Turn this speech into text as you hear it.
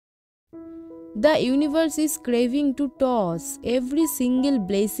The universe is craving to toss every single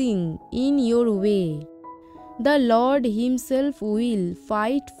blessing in your way. The Lord Himself will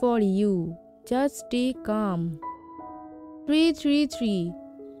fight for you. Just stay calm. 333.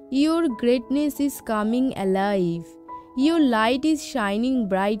 Your greatness is coming alive. Your light is shining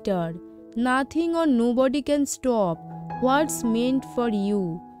brighter. Nothing or nobody can stop what's meant for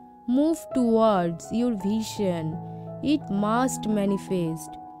you. Move towards your vision. It must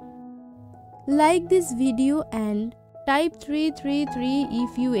manifest. Like this video and type 333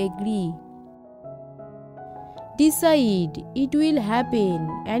 if you agree. Decide it will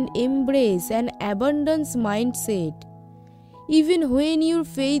happen and embrace an abundance mindset. Even when your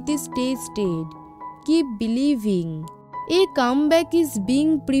faith is tested, keep believing. A comeback is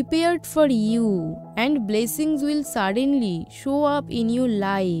being prepared for you and blessings will suddenly show up in your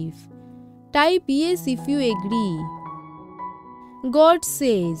life. Type yes if you agree. God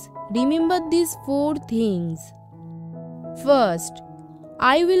says, remember these 4 things. First,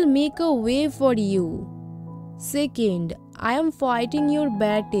 I will make a way for you. Second, I am fighting your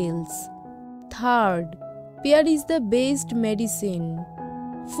battles. Third, prayer is the best medicine.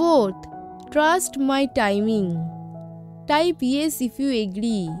 Fourth, trust my timing. Type yes if you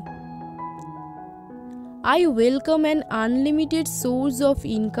agree. I welcome an unlimited source of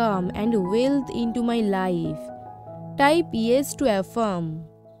income and wealth into my life. Type yes to affirm.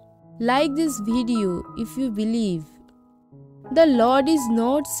 Like this video if you believe. The Lord is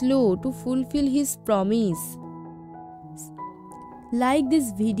not slow to fulfill His promise. Like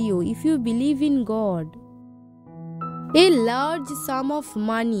this video if you believe in God. A large sum of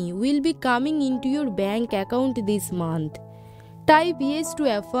money will be coming into your bank account this month. Type yes to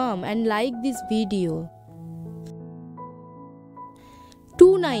affirm and like this video.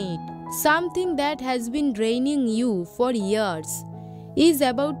 Tonight, something that has been draining you for years is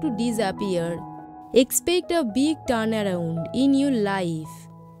about to disappear. Expect a big turnaround in your life.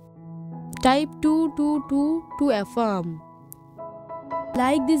 Type 222 to affirm.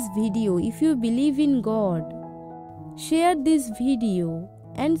 Like this video if you believe in God. Share this video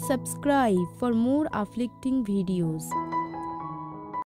and subscribe for more uplifting videos.